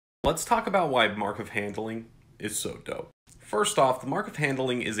Let's talk about why Mark of Handling is so dope. First off, the Mark of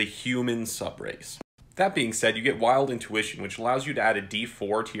Handling is a human subrace. That being said, you get Wild Intuition, which allows you to add a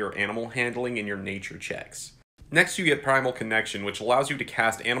D4 to your animal handling and your nature checks. Next, you get Primal Connection, which allows you to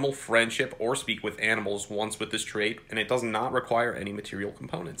cast Animal Friendship or speak with animals once with this trait, and it does not require any material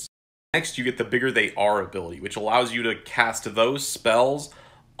components. Next, you get the Bigger They Are ability, which allows you to cast those spells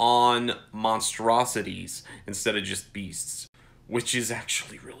on monstrosities instead of just beasts, which is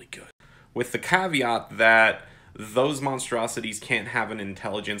actually really good. With the caveat that those monstrosities can't have an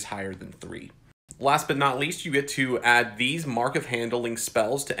intelligence higher than 3. Last but not least, you get to add these Mark of Handling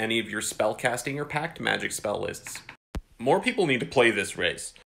spells to any of your spellcasting or packed magic spell lists. More people need to play this race.